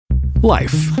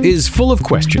Life is full of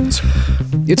questions.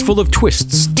 It's full of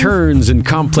twists, turns, and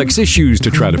complex issues to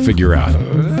try to figure out.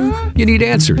 You need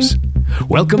answers.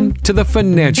 Welcome to The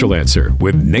Financial Answer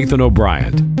with Nathan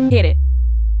O'Brien. Hit it.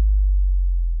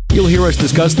 You'll hear us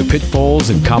discuss the pitfalls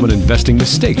and common investing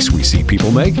mistakes we see people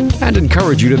make and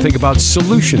encourage you to think about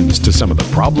solutions to some of the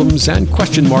problems and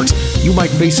question marks you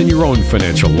might face in your own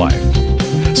financial life.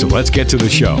 So let's get to the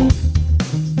show.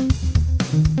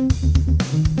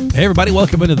 Hey, everybody,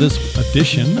 welcome into this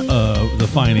edition of The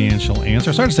Financial Answer.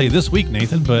 I started to say this week,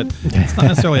 Nathan, but it's not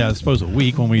necessarily, I suppose, a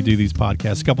week when we do these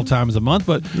podcasts a couple times a month.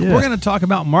 But we're going to talk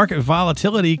about market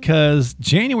volatility because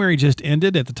January just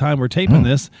ended at the time we're taping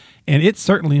this, and it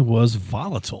certainly was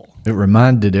volatile. It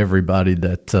reminded everybody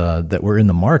that we're in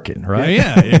the market, right?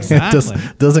 Yeah, exactly.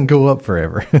 It doesn't go up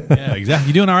forever. Yeah, exactly.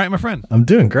 You doing all right, my friend? I'm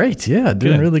doing great. Yeah,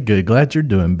 doing really good. Glad you're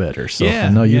doing better. So I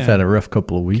know you've had a rough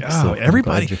couple of weeks. Oh, so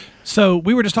everybody. So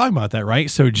we were just talking about that, right?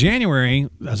 So January,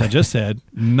 as I just said,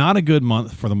 not a good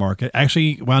month for the market.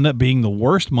 Actually wound up being the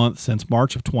worst month since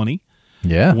March of 20.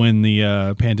 Yeah. When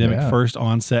the pandemic first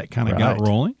onset kind of got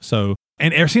rolling. So,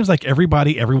 and it seems like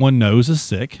everyone knows is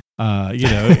sick. I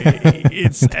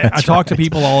talk to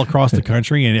people all across the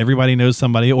country, and everybody knows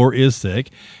somebody or is sick.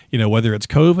 Whether it's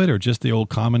COVID or just the old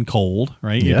common cold,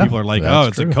 right? Yeah, people are like, "Oh,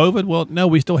 it's a COVID." Well, no,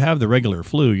 we still have the regular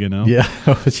flu. Yeah,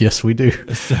 yes, we do.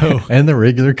 So and the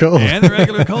regular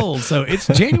cold, So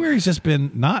January's just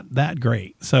been not that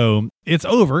great. So it's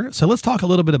over. So let's talk a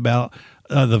little bit about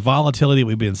the volatility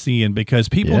we've been seeing because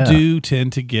people do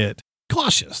tend to get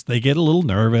cautious. They get a little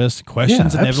nervous.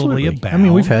 Questions inevitably abound. I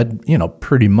mean, we've had,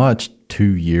 pretty much 2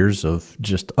 years of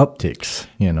just upticks,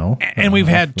 And we've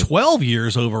had 12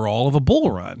 years overall of a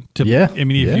bull run.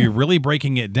 If you're really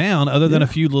breaking it down, other than a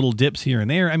few little dips here and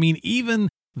there, I mean, even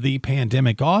the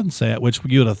pandemic onset, which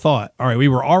you would have thought, all right, we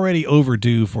were already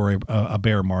overdue for a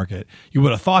bear market. You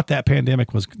would have thought that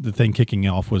pandemic was the thing kicking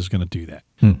off was going to do that.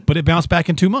 But it bounced back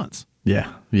in 2 months.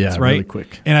 Yeah, that's right. Really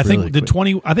quick. And I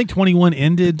think 21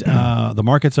 ended, the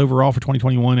markets overall for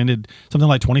 2021 ended something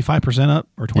like 25% up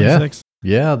or 26.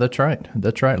 Yeah, that's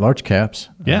right. Large caps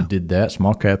did that.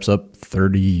 Small caps up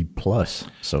 30 plus.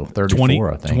 So 34, 20,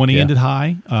 I think. 20 ended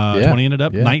high. 20 ended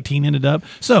up. 19 ended up.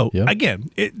 So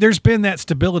again, there's been that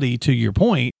stability to your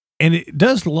point. And it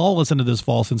does lull us into this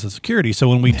false sense of security. So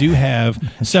when we do have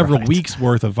several weeks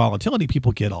worth of volatility,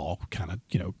 people get all kind of,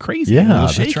 crazy. Yeah,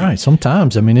 that's right.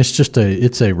 Sometimes, I mean,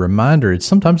 it's a reminder.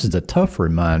 Sometimes it's a tough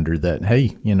reminder that,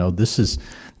 hey, this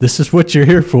is what you're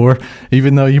here for,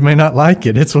 even though you may not like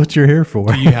it. It's what you're here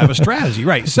for. Do you have a strategy?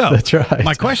 Right. So that's right.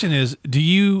 My question is, do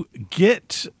you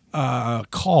get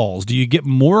calls? Do you get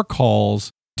more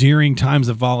calls during times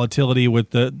of volatility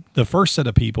with the first set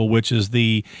of people, which is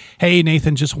hey,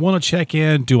 Nathan, just want to check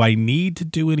in. Do I need to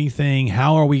do anything?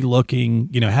 How are we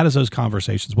looking? How does those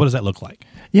conversations, what does that look like?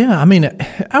 Yeah, I mean,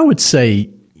 I would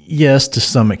say yes, to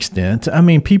some extent. I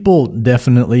mean, people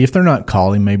definitely, if they're not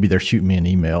calling, maybe they're shooting me an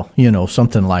email,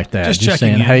 something like that. Just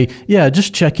saying, in. Hey,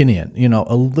 just checking in,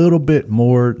 a little bit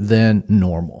more than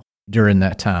normal during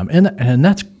that time. And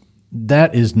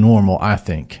that is normal, I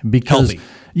think, because healthy.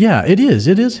 Yeah, it is.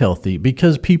 It is healthy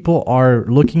because people are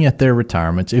looking at their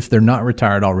retirements. If they're not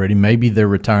retired already, maybe they're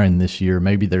retiring this year.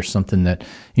 Maybe there's something that,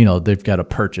 they've got a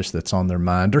purchase that's on their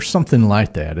mind or something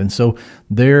like that. And so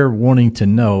they're wanting to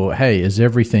know, hey, is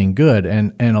everything good?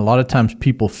 And a lot of times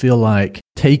people feel like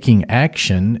taking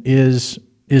action is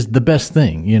the best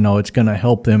thing. It's going to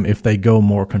help them if they go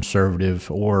more conservative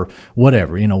or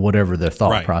whatever, whatever their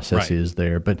thought process is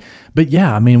there. But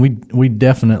yeah, I mean, we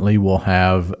definitely will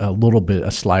have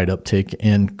a slight uptick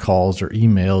in calls or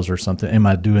emails or something. Am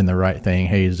I doing the right thing?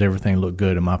 Hey, does everything look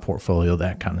good in my portfolio?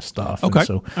 That kind of stuff. Okay. And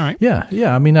so, all right.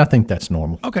 Yeah. I mean, I think that's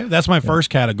normal. Okay. That's my first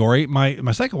category.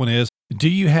 My second one is, do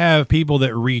you have people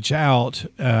that reach out?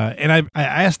 And I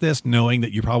ask this knowing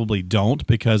that you probably don't,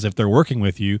 because if they're working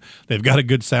with you, they've got a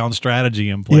good sound strategy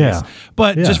in place. Yeah.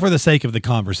 But just for the sake of the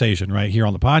conversation right here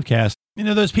on the podcast,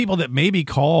 those people that maybe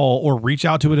call or reach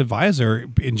out to an advisor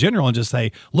in general and just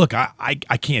say, look, I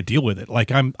can't deal with it.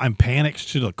 Like I'm panicked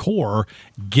to the core.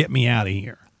 Get me out of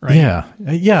here. Right?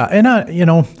 Yeah. And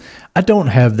I don't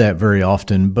have that very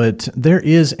often, but there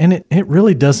is, and it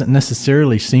really doesn't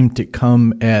necessarily seem to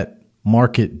come at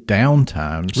market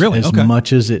downtimes as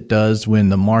much as it does when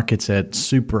the market's at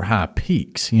super high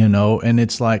peaks, and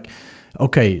it's like,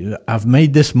 okay, I've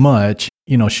made this much,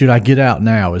 should I get out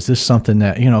now? Is this something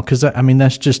that, because I mean,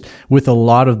 that's just with a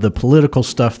lot of the political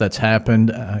stuff that's happened,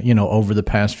 over the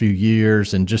past few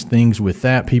years and just things with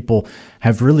that, people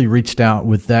have really reached out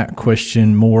with that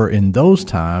question more in those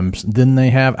times than they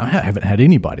have. I haven't had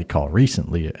anybody call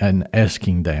recently and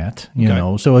asking that,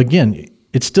 so again,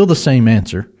 it's still the same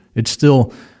answer. It's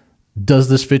still, does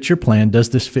this fit your plan?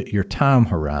 Does this fit your time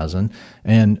horizon?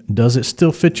 And does it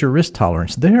still fit your risk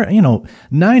tolerance?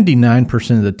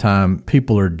 99% of the time,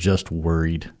 people are just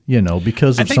worried, because of something they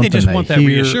hear. I think they just want that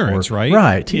reassurance, right?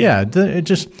 Right. Yeah. It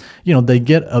just, they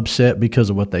get upset because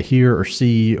of what they hear or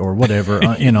see or whatever,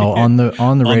 on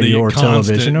the radio or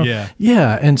television.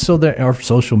 And so or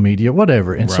social media,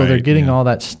 whatever. And so they're getting all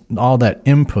that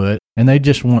input, and they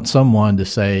just want someone to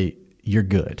say, you're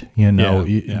good,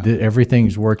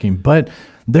 everything's working. But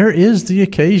there is the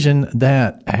occasion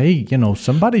that, hey,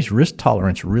 somebody's risk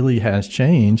tolerance really has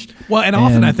changed. Well, and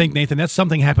often I think, Nathan, that's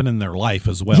something happened in their life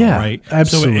as well, right?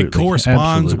 Absolutely. So it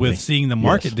corresponds with seeing the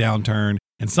market downturn,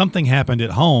 and something happened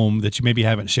at home that you maybe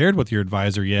haven't shared with your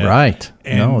advisor yet. Right.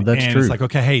 And, that's true. It's like,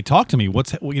 okay, hey, talk to me.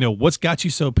 What's got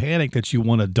you so panicked that you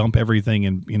want to dump everything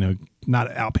and,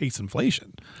 not outpace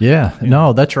inflation? Yeah,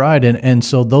 no, that's right. And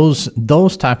so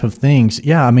those type of things,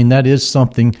 that is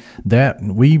something that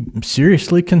we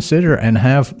seriously consider and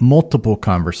have multiple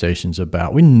conversations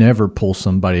about. We never pull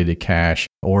somebody to cash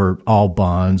or all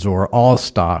bonds or all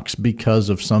stocks because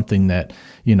of something that,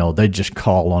 they just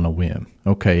call on a whim.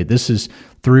 Okay, this is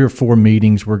 3 or 4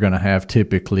 meetings we're going to have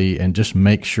typically, and just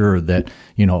make sure that,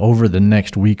 over the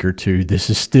next week or two,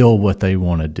 this is still what they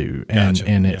want to do.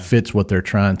 And it fits what they're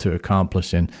trying to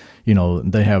accomplish. And,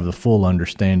 they have the full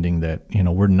understanding that,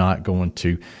 we're not going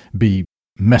to be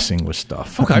messing with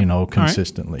stuff,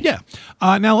 consistently. Right.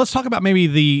 Yeah. Now let's talk about maybe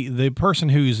the person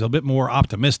who's a bit more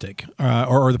optimistic,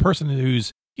 or the person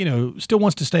who's, still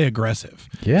wants to stay aggressive.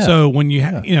 Yeah. So when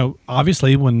you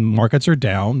obviously when markets are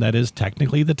down, that is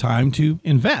technically the time to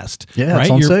invest. Yeah, right? It's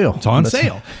on sale. It's on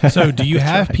sale. So do you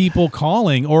have people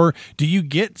calling, or do you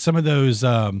get some of those,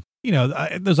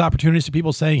 those opportunities to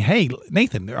people saying, hey,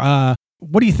 Nathan,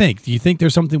 what do you think? Do you think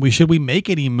there's something should we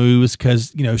make any moves?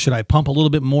 Because, should I pump a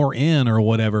little bit more in or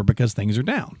whatever because things are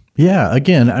down? Yeah.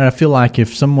 Again, I feel like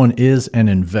if someone is an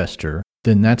investor,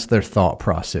 then that's their thought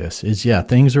process is,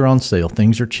 things are on sale.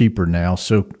 Things are cheaper now.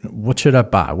 So what should I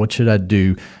buy? What should I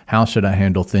do? How should I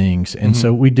handle things? And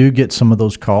so we do get some of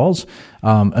those calls.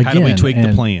 Again, how do we tweak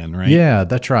the plan, right? Yeah,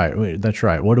 that's right. That's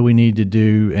right. What do we need to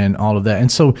do and all of that?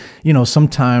 And so,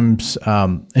 sometimes,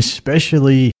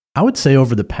 especially I would say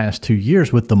over the past 2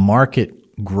 years with the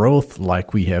market growth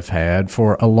like we have had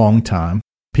for a long time,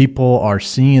 people are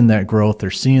seeing that growth. They're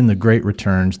seeing the great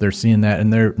returns. They're seeing that,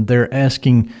 and they're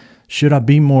asking, should I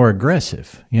be more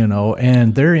aggressive?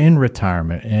 And they're in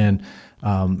retirement, and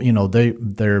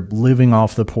they're living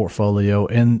off the portfolio,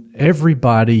 and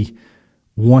everybody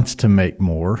wants to make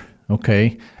more.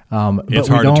 Okay, it's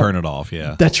hard to turn it off.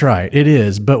 Yeah, that's right. It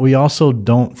is, but we also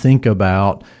don't think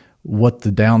about what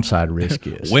the downside risk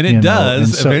is. When it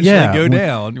does eventually go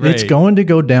down, right. It's going to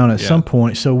go down at some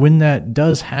point. So when that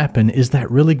does happen, is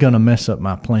that really going to mess up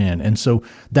my plan? And so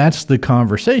that's the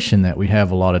conversation that we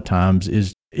have a lot of times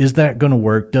is that going to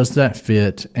work? Does that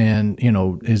fit? And,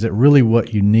 is it really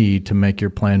what you need to make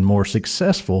your plan more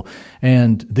successful?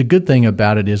 And the good thing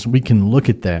about it is we can look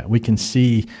at that. We can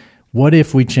see, what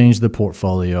if we change the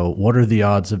portfolio? What are the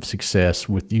odds of success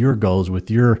with your goals,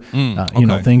 with your,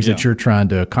 things that you're trying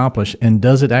to accomplish? And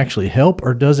does it actually help,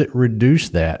 or does it reduce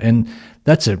that? And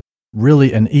that's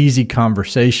really an easy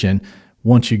conversation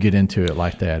once you get into it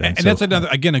like that. And so, that's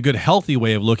a good healthy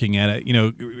way of looking at it.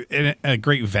 And a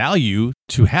great value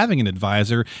to having an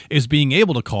advisor is being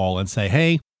able to call and say,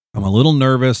 hey, I'm a little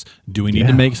nervous. Do we need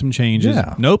to make some changes?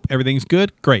 Yeah. Nope. Everything's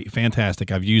good. Great. Fantastic.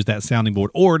 I've used that sounding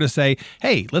board. Or to say,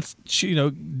 hey, let's,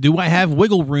 do I have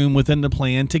wiggle room within the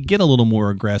plan to get a little more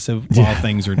aggressive while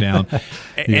things are down?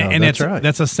 And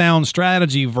that's a sound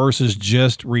strategy versus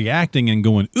just reacting and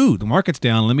going, ooh, the market's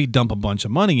down. Let me dump a bunch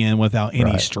of money in without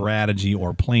any strategy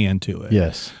or plan to it.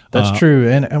 Yes, that's true.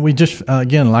 And we just,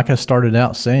 again, like I started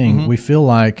out saying, we feel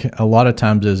like a lot of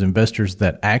times as investors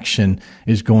that action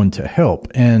is going to help.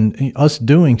 And us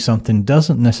doing something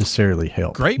doesn't necessarily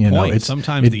help. Great point.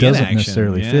 Sometimes it doesn't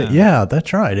necessarily fit. Yeah,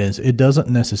 that's right. It doesn't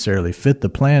necessarily fit the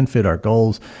plan, fit our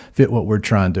goals, fit what we're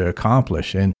trying to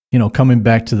accomplish. And coming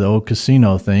back to the old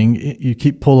casino thing, you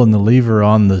keep pulling the lever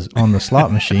on the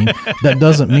slot machine. That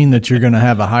doesn't mean that you're going to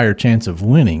have a higher chance of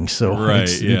winning. So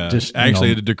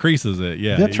it decreases it.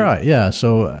 Yeah, that's right. Yeah.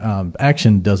 So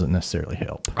action doesn't necessarily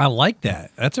help. I like that.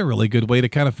 That's a really good way to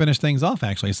kind of finish things off.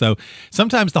 Actually, so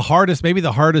sometimes the hardest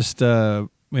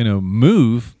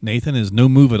move, Nathan, is no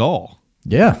move at all.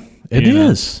 Yeah. It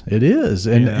is,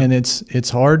 and it's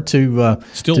hard to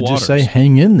just say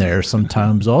hang in there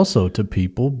sometimes also to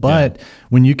people. But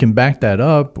when you can back that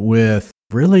up with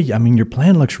really, I mean, your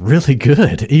plan looks really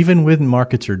good. Even when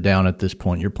markets are down at this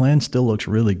point, your plan still looks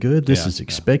really good. This is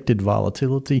expected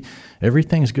volatility.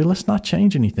 Everything's good. Let's not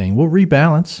change anything. We'll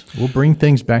rebalance. We'll bring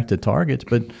things back to targets,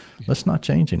 but let's not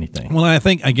change anything. Well, I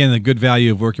think, again, the good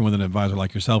value of working with an advisor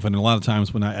like yourself, and a lot of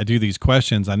times when I do these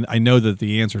questions, I know that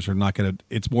the answers are not going to,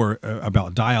 it's more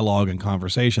about dialogue and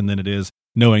conversation than it is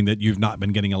knowing that you've not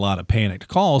been getting a lot of panicked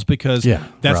calls, because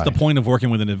that's the point of working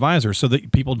with an advisor, so that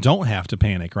people don't have to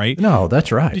panic, right? No,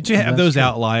 that's right. Did you have those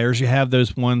outliers? You have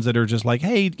those ones that are just like,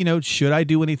 hey, should I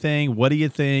do anything? What do you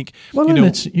think? Well, and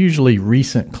it's usually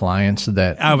recent clients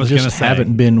that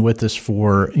haven't been with us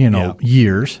for,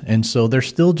 years. And so they're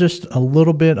still just a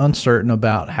little bit uncertain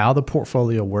about how the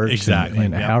portfolio works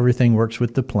and how everything works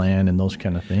with the plan and those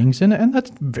kind of things. And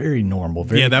that's very normal.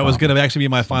 Very that was going to actually be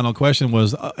my final question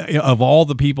was, of all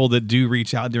the people that do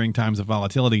reach out during times of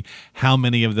volatility, how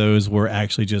many of those were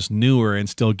actually just newer and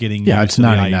still getting used to the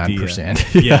idea?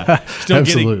 99%. Still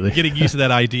Absolutely. getting used to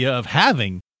that idea of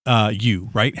having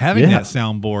having that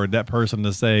soundboard, that person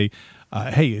to say,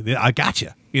 hey, I got you.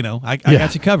 I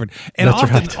got you covered. And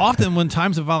often when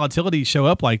times of volatility show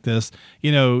up like this,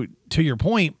 to your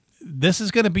point, this is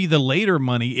going to be the later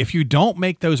money. If you don't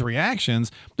make those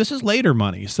reactions, this is later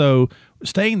money. So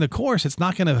staying the course, it's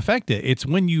not going to affect it. It's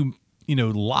when you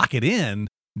lock it in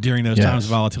during those times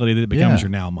of volatility that it becomes your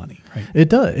now money. Right? It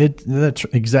does. That's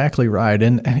exactly right.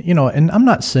 And and I'm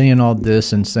not saying all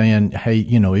this and saying, hey,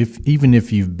 even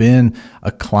if you've been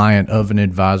a client of an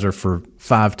advisor for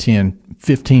 5, 10,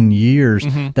 15 years,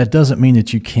 that doesn't mean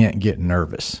that you can't get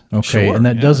nervous. Okay. Sure, and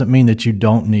that doesn't mean that you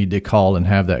don't need to call and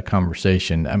have that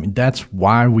conversation. I mean, that's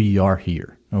why we are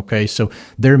here. Okay. So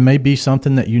there may be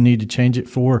something that you need to change it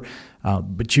for.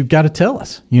 But you've got to tell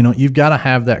us, you've got to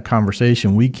have that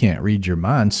conversation. We can't read your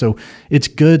mind. So it's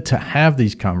good to have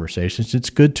these conversations. It's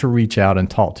good to reach out and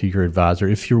talk to your advisor.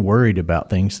 If you're worried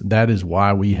about things, that is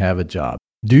why we have a job.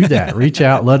 Do that. Reach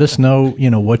out. Let us know,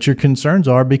 what your concerns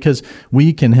are, because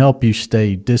we can help you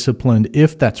stay disciplined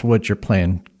if that's what your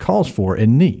plan calls for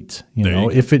and needs.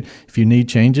 If you need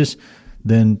changes,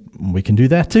 then we can do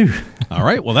that too. All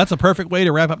right. Well, that's a perfect way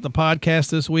to wrap up the podcast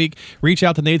this week. Reach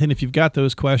out to Nathan if you've got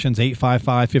those questions,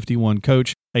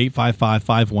 855-51-COACH,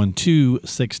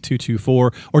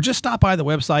 855-512-6224, or just stop by the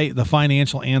website,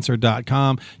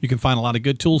 thefinancialanswer.com. You can find a lot of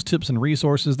good tools, tips, and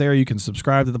resources there. You can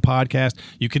subscribe to the podcast.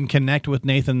 You can connect with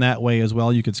Nathan that way as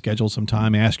well. You could schedule some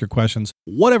time, ask your questions,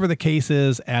 whatever the case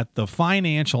is, at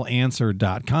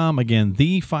thefinancialanswer.com. Again,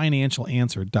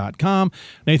 thefinancialanswer.com.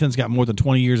 Nathan's got more than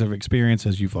 20 years of experience,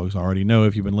 as you folks already know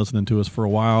if you've been listening to us for a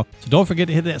while. So don't forget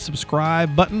to hit that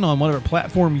subscribe button on whatever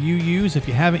platform you use if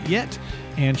you haven't yet,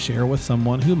 and share with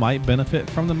someone who might benefit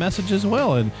from the message as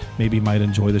well and maybe might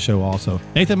enjoy the show also.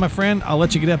 Nathan, my friend, I'll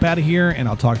let you get up out of here, and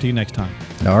I'll talk to you next time.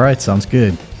 All right, sounds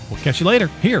good. We'll catch you later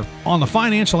here on The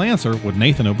Financial Answer with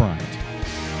Nathan O'Brien.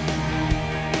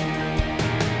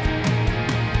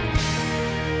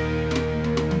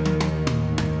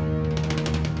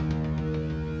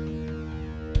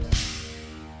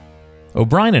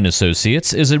 O'Brien &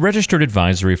 Associates is a registered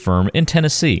advisory firm in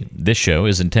Tennessee. This show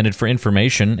is intended for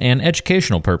information and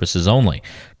educational purposes only.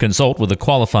 Consult with a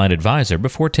qualified advisor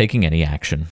before taking any action.